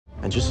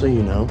And just so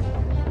you know,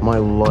 my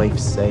life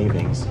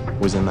savings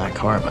was in that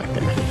car back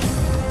there.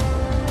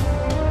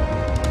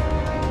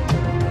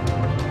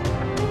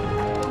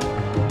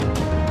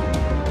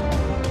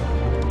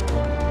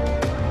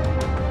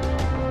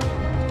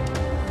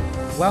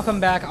 Welcome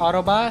back,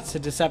 Autobots,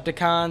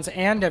 Decepticons,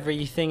 and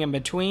everything in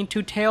between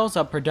to Tales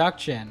of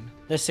Production,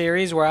 the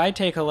series where I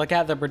take a look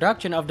at the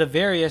production of the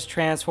various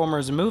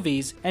Transformers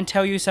movies and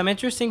tell you some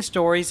interesting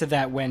stories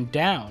that went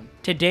down.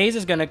 Today's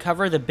is going to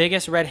cover the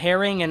biggest red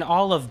herring in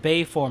all of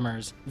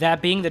Bayformers,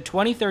 that being the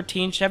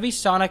 2013 Chevy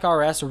Sonic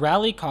RS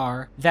rally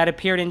car that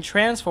appeared in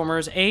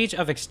Transformers Age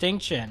of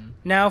Extinction.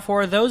 Now,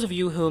 for those of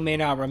you who may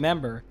not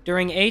remember,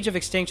 during Age of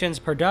Extinction's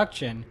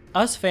production,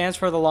 us fans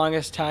for the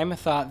longest time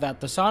thought that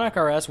the Sonic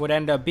RS would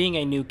end up being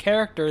a new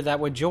character that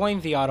would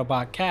join the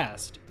Autobot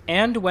cast.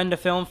 And when the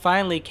film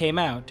finally came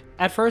out,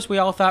 at first we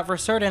all thought for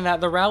certain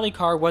that the rally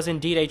car was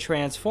indeed a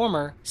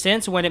Transformer,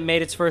 since when it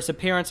made its first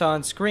appearance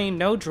on screen,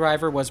 no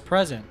driver was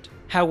present.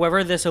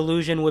 However, this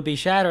illusion would be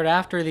shattered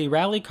after the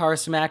rally car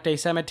smacked a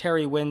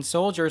Cemetery Wind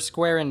soldier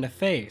square in the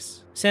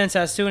face, since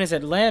as soon as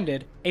it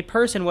landed, a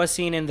person was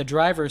seen in the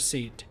driver's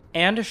seat.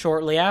 And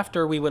shortly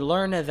after, we would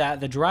learn that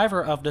the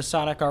driver of the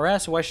Sonic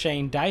RS was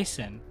Shane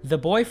Dyson, the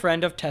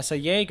boyfriend of Tessa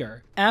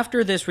Yeager.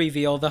 After this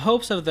reveal, the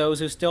hopes of those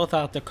who still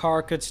thought the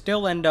car could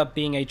still end up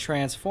being a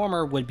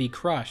Transformer would be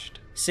crushed,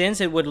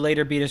 since it would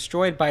later be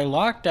destroyed by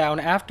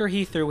Lockdown after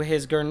he threw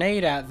his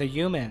grenade at the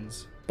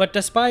humans. But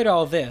despite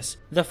all this,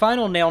 the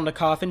final nail in the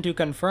coffin to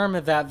confirm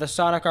that the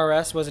Sonic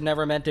RS was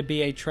never meant to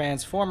be a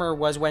Transformer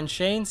was when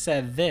Shane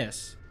said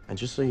this. And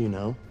just so you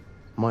know,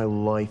 my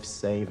life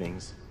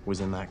savings was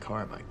in that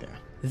car back there.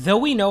 Though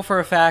we know for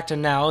a fact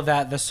now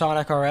that the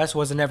Sonic RS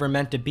was never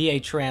meant to be a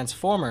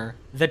Transformer,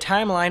 the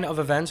timeline of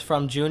events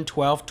from June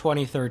 12,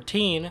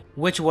 2013,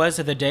 which was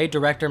the day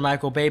director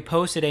Michael Bay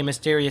posted a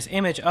mysterious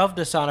image of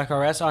the Sonic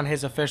RS on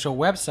his official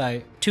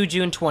website, to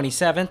June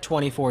 27,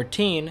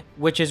 2014,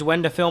 which is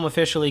when the film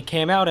officially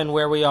came out and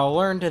where we all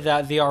learned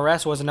that the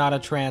RS was not a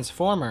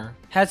Transformer,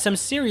 had some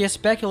serious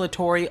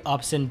speculatory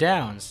ups and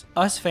downs.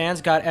 Us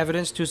fans got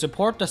evidence to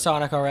support the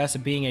Sonic RS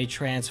being a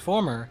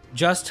Transformer,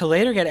 just to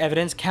later get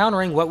evidence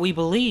countering what we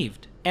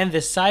believed. And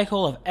this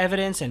cycle of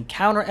evidence and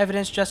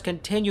counter-evidence just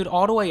continued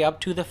all the way up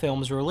to the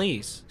film's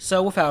release.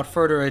 So without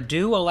further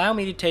ado, allow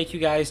me to take you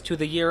guys to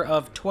the year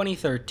of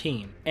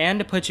 2013, and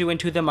to put you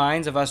into the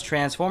minds of us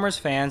Transformers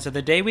fans of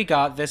the day we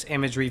got this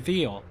image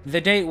reveal.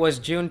 The date was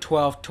June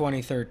 12,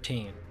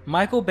 2013.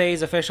 Michael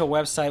Bay's official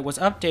website was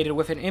updated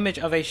with an image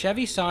of a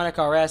Chevy Sonic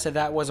RS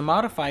that was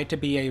modified to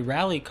be a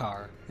rally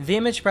car. The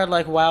image spread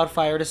like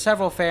wildfire to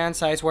several fan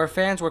sites where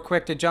fans were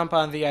quick to jump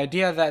on the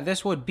idea that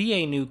this would be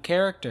a new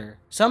character.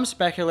 Some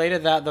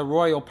speculated that the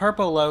royal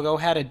purple logo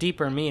had a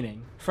deeper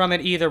meaning, from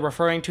it either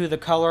referring to the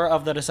color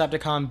of the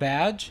Decepticon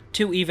badge,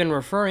 to even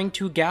referring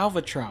to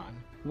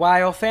Galvatron.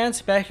 While fans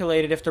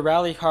speculated if the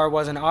rally car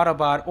was an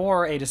Autobot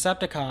or a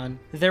Decepticon,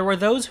 there were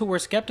those who were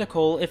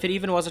skeptical if it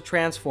even was a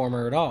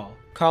Transformer at all,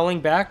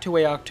 calling back to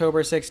a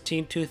October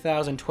 16,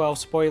 2012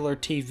 spoiler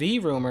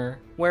TV rumor,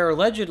 where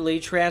allegedly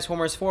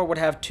Transformers 4 would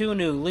have two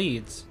new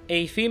leads,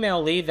 a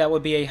female lead that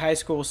would be a high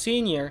school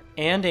senior,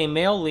 and a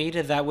male lead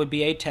that would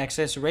be a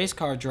Texas race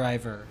car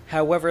driver.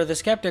 However, the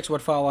skeptics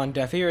would fall on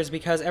deaf ears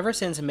because ever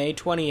since May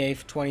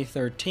 28,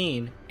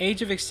 2013,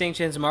 Age of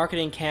Extinction's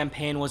marketing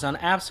campaign was on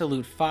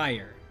absolute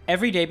fire.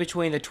 Every day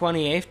between the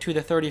 28th to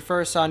the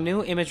 31st saw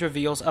new image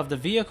reveals of the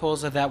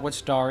vehicles that would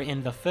star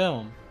in the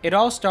film. It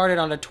all started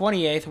on the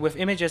 28th with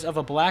images of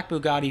a black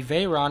Bugatti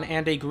Veyron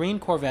and a green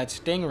Corvette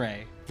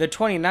Stingray. The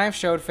 29th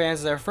showed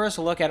fans their first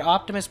look at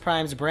Optimus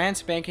Prime's brand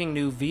spanking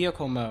new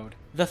vehicle mode.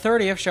 The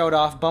 30th showed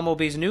off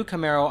Bumblebee's new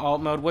Camaro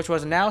alt mode, which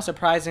was now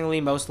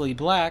surprisingly mostly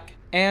black.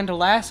 And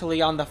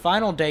lastly, on the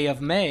final day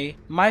of May,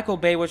 Michael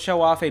Bay would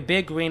show off a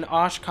big green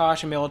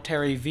Oshkosh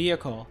military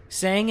vehicle,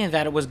 saying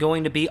that it was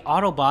going to be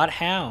Autobot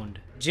Hound.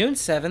 June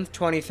 7th,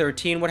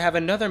 2013 would have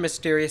another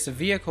mysterious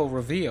vehicle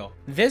reveal.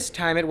 This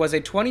time it was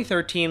a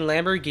 2013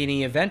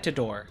 Lamborghini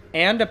Aventador,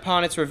 and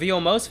upon its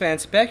reveal most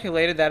fans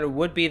speculated that it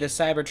would be the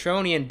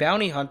Cybertronian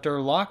bounty hunter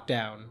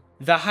Lockdown.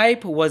 The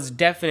hype was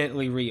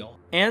definitely real,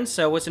 and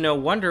so it's no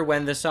wonder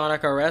when the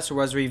Sonic RS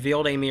was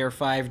revealed a mere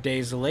 5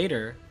 days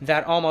later,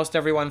 that almost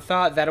everyone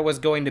thought that it was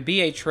going to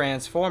be a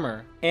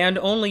Transformer. And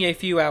only a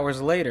few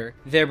hours later,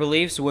 their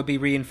beliefs would be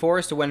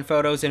reinforced when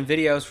photos and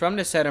videos from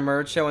the set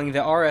emerged showing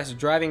the RS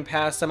driving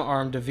past some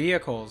armed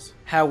vehicles.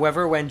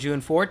 However, when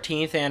June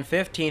 14th and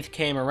 15th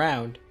came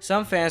around,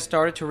 some fans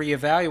started to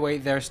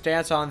reevaluate their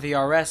stance on the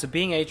RS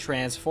being a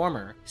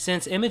Transformer,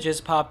 since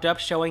images popped up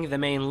showing the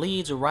main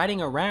leads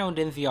riding around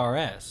in the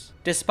RS.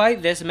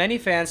 Despite this, many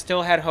fans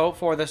still had hope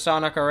for the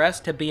Sonic RS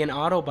to be an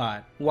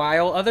Autobot,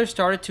 while others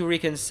started to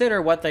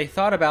reconsider what they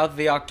thought about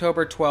the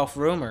October 12th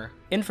rumor.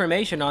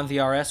 Information on the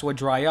RS would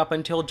dry up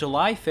until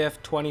July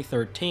 5th,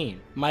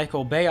 2013.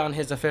 Michael Bay on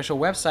his official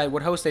website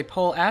would host a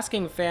poll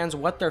asking fans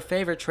what their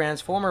favorite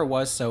Transformer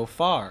was so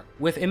far,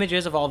 with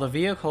images of all the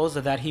vehicles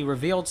that he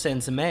revealed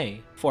since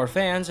May. For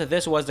fans,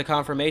 this was the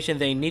confirmation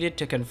they needed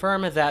to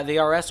confirm that the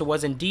RS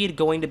was indeed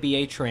going to be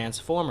a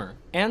Transformer,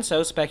 and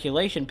so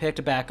speculation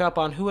picked back up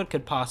on who it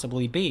could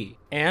possibly be,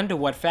 and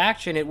what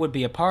faction it would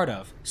be a part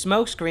of.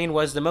 Smokescreen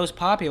was the most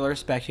popular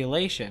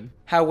speculation.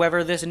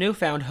 However, this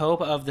newfound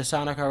hope of the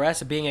Sonic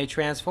RS being a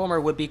Transformer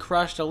would be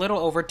crushed a little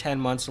over 10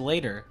 months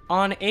later.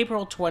 On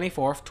April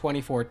 24,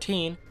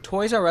 2014,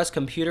 Toys R Us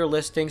computer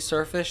listings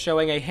surfaced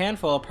showing a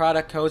handful of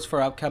product codes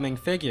for upcoming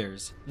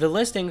figures. The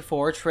listing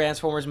for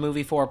Transformers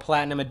Movie 4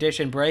 Platinum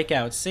Edition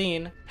Breakout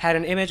Scene had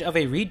an image of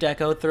a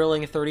redeco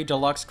Thrilling 30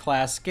 Deluxe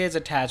class skids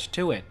attached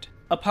to it.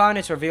 Upon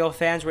its reveal,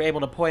 fans were able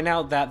to point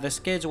out that the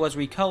skids was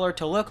recolored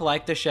to look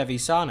like the Chevy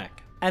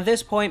Sonic. At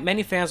this point,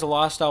 many fans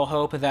lost all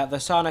hope that the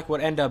Sonic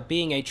would end up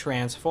being a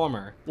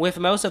Transformer, with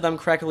most of them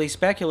correctly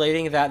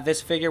speculating that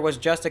this figure was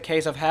just a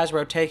case of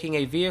Hasbro taking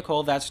a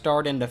vehicle that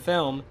starred in the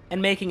film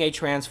and making a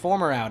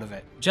Transformer out of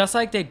it. Just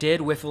like they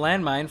did with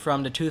Landmine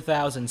from the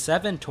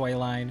 2007 toy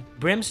line,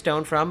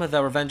 Brimstone from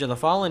the Revenge of the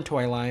Fallen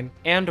toy line,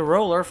 and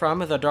Roller from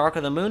the Dark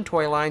of the Moon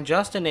toy line,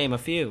 just to name a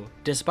few.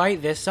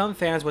 Despite this, some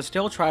fans would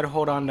still try to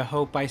hold on to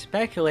hope by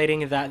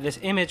speculating that this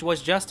image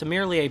was just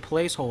merely a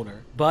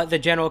placeholder, but the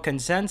general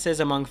consensus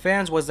among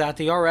fans was that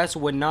the RS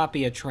would not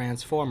be a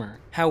Transformer.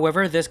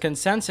 However, this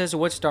consensus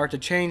would start to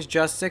change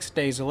just 6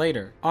 days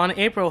later. On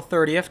April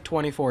 30th,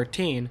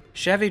 2014,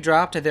 Chevy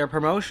dropped their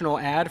promotional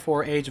ad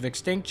for Age of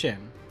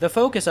Extinction. The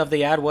focus of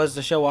the ad was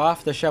to show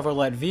off the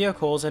Chevrolet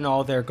vehicles in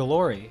all their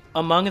glory.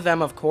 Among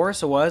them, of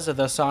course, was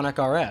the Sonic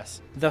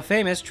RS. The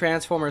famous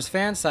Transformers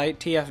fan site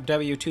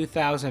TFW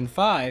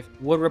 2005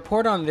 would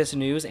report on this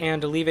news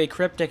and leave a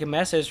cryptic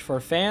message for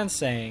fans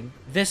saying,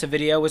 "This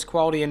video was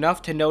quality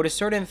enough to notice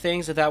certain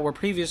things that were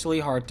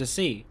previously hard to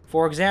see.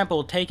 For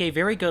example, take a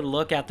very good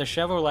look at the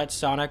Chevrolet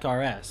Sonic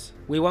RS.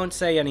 We won't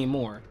say any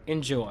more.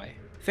 Enjoy."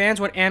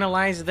 Fans would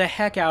analyze the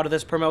heck out of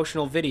this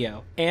promotional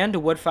video, and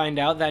would find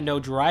out that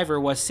no driver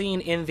was seen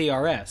in the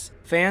RS.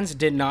 Fans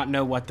did not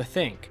know what to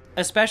think,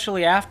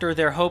 especially after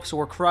their hopes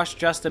were crushed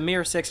just a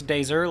mere 6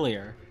 days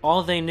earlier.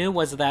 All they knew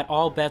was that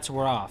all bets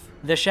were off.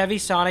 The Chevy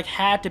Sonic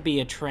had to be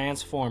a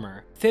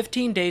Transformer.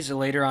 15 days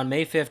later, on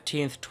May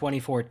 15th,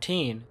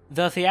 2014,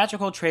 the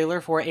theatrical trailer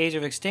for Age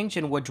of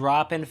Extinction would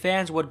drop and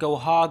fans would go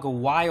hog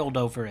wild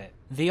over it.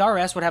 The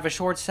RS would have a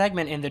short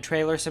segment in the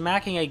trailer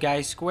smacking a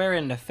guy square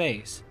in the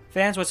face.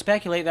 Fans would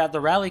speculate that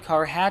the rally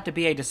car had to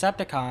be a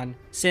Decepticon,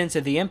 since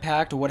the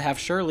impact would have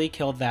surely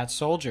killed that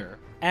soldier.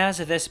 As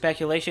this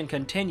speculation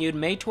continued,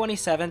 May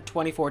 27,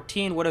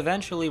 2014 would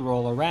eventually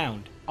roll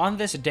around. On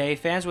this day,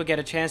 fans would get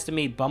a chance to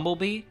meet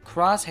Bumblebee,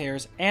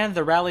 Crosshairs, and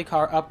the rally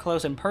car up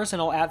close and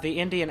personal at the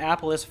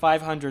Indianapolis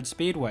 500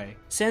 Speedway.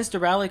 Since the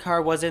rally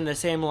car was in the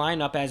same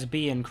lineup as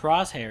Bee and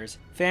Crosshairs,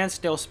 fans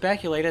still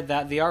speculated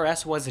that the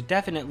RS was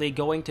definitely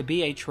going to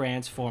be a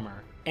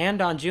Transformer.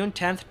 And on June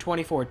 10th,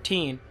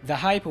 2014, the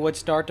hype would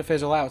start to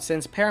fizzle out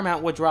since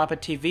Paramount would drop a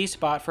TV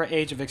spot for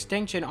Age of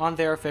Extinction on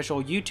their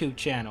official YouTube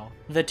channel.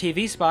 The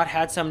TV spot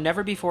had some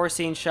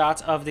never-before-seen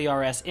shots of the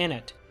RS in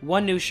it.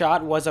 One new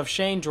shot was of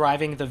Shane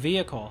driving the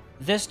vehicle.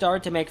 This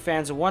started to make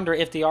fans wonder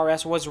if the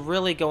RS was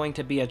really going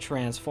to be a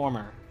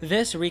Transformer.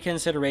 This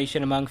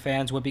reconsideration among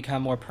fans would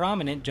become more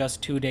prominent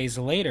just 2 days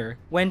later,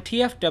 when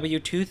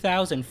TFW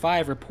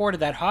 2005 reported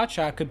that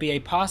Hotshot could be a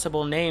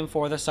possible name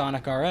for the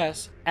Sonic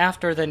RS,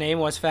 after the name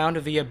was found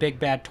via Big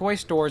Bad Toy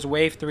Store's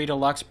Wave 3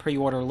 Deluxe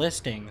pre-order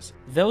listings.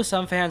 Though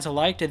some fans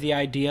liked the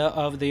idea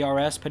of the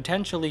RS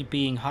potentially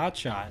being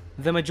Hotshot,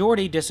 the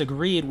majority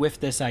disagreed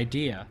with this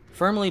idea,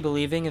 firmly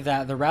believing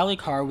that the rally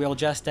car will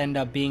just end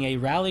up being a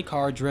rally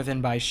car driven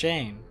by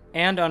Shane.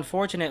 And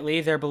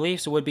unfortunately, their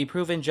beliefs would be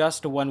proven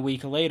just 1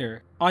 week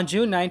later. On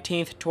June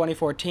 19th,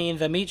 2014,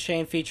 the Meet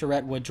Shane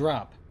featurette would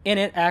drop. In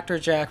it, actor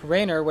Jack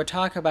Rayner would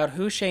talk about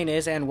who Shane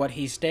is and what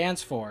he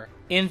stands for.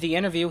 In the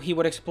interview, he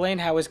would explain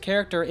how his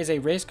character is a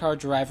race car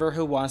driver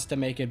who wants to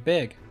make it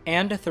big.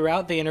 And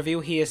throughout the interview,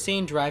 he is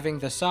seen driving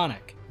the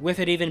Sonic, with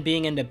it even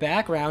being in the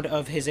background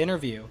of his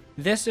interview.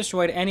 This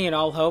destroyed any and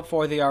all hope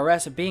for the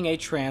RS being a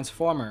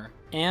Transformer.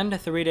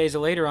 And 3 days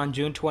later, on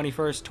June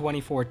 21st,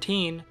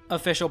 2014,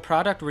 official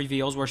product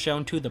reveals were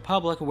shown to the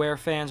public where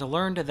fans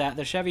learned that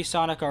the Chevy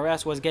Sonic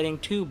RS was getting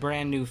 2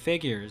 brand new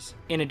figures,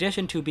 in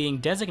addition to being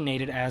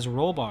designated as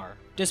Rollbar.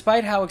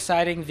 Despite how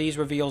exciting these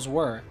reveals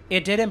were,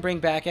 it didn't bring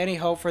back any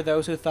hope for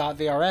those who thought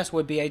the RS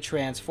would be a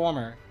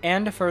Transformer,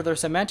 and further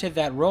cemented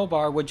that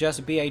Rollbar would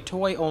just be a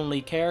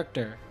toy-only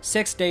character.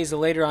 6 days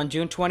later, on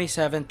June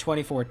 27,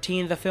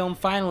 2014, the film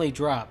finally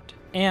dropped.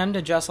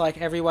 And just like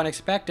everyone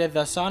expected,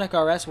 the Sonic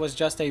RS was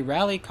just a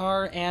rally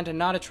car and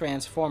not a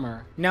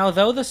Transformer. Now,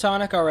 though the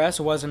Sonic RS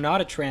was not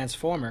a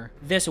Transformer,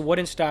 this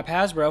wouldn't stop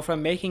Hasbro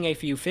from making a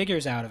few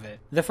figures out of it.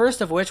 The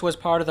first of which was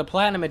part of the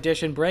Platinum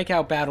Edition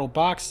Breakout Battle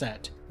box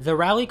set. The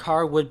rally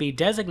car would be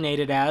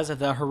designated as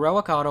the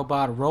Heroic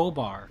Autobot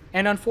Rollbar,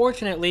 and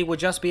unfortunately would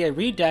just be a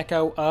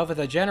redeco of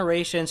the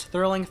Generation's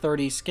Thrilling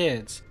 30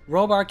 skids.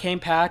 Rollbar came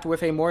packed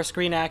with a more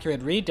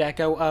screen-accurate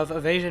redeco of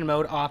Evasion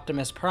Mode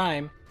Optimus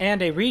Prime,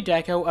 and a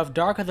redeco of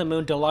Dark of the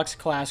Moon Deluxe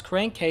Class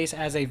Crankcase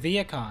as a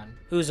Viacon,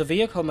 whose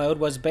vehicle mode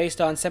was based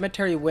on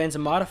Cemetery Wind's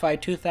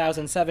modified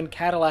 2007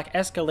 Cadillac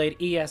Escalade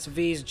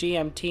ESV's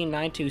GMT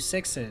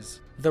 926s.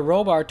 The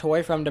Rollbar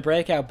toy from the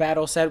Breakout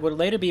Battle set would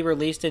later be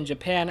released in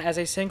Japan as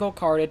a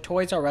single-carded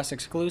Toys R Us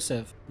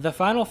exclusive. The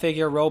final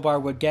figure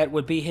Rollbar would get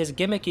would be his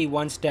gimmicky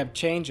one-step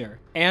changer,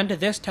 and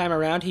this time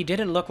around he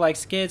didn't look like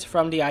Skids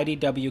from the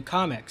IDW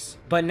comics.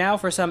 But now,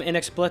 for some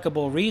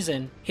inexplicable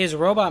reason, his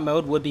robot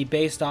mode would be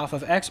based off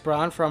of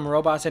X-Brawn from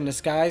Robots in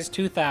Disguise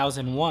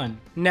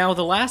 2001. Now,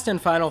 the last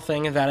and final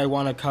thing that I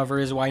want to cover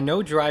is why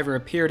no driver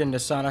appeared in the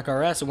Sonic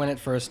RS when it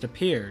first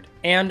appeared.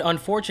 And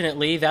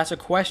unfortunately, that's a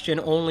question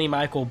only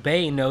Michael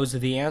Bay knows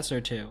the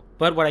answer to.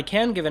 But what I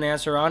can give an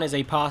answer on is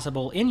a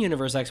possible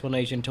in-universe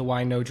explanation to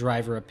why no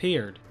driver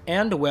appeared.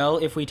 And well,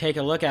 if we take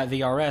a look at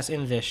the RS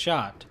in this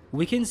shot,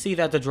 we can see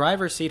that the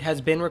driver's seat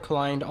has been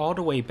reclined all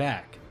the way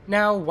back.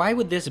 Now, why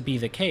would this be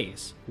the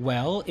case?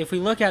 Well, if we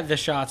look at the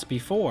shots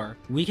before,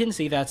 we can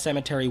see that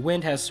Cemetery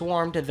Wind has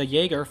swarmed the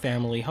Yeager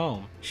family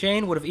home.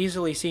 Shane would have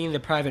easily seen the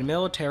private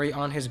military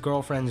on his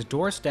girlfriend's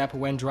doorstep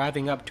when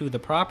driving up to the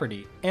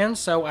property, and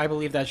so I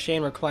believe that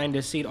Shane reclined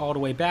his seat all the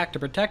way back to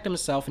protect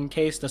himself in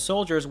case the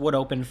soldiers would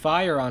open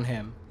fire on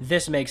him.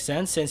 This makes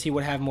sense since he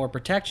would have more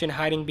protection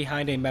hiding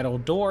behind a metal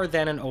door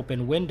than an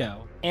open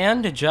window.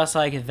 And just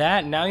like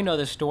that, now you know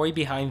the story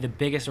behind the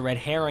biggest red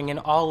herring in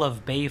all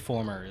of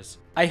Bayformers.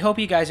 I hope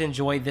you guys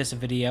enjoyed this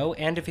video,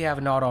 and if you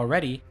have not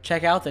already,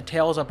 check out the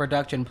Tales of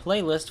Production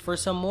playlist for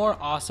some more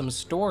awesome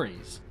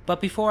stories. But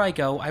before I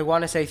go, I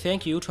want to say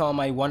thank you to all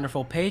my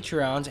wonderful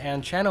Patreons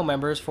and channel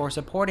members for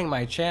supporting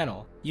my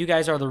channel. You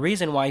guys are the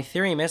reason why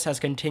Theorymus has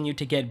continued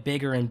to get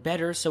bigger and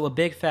better, so a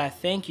big fat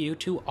thank you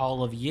to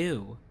all of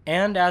you.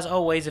 And as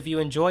always, if you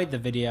enjoyed the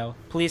video,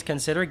 please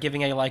consider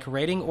giving a like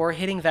rating or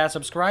hitting that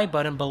subscribe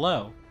button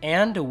below.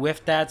 And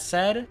with that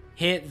said,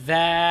 hit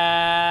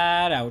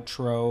that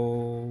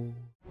outro.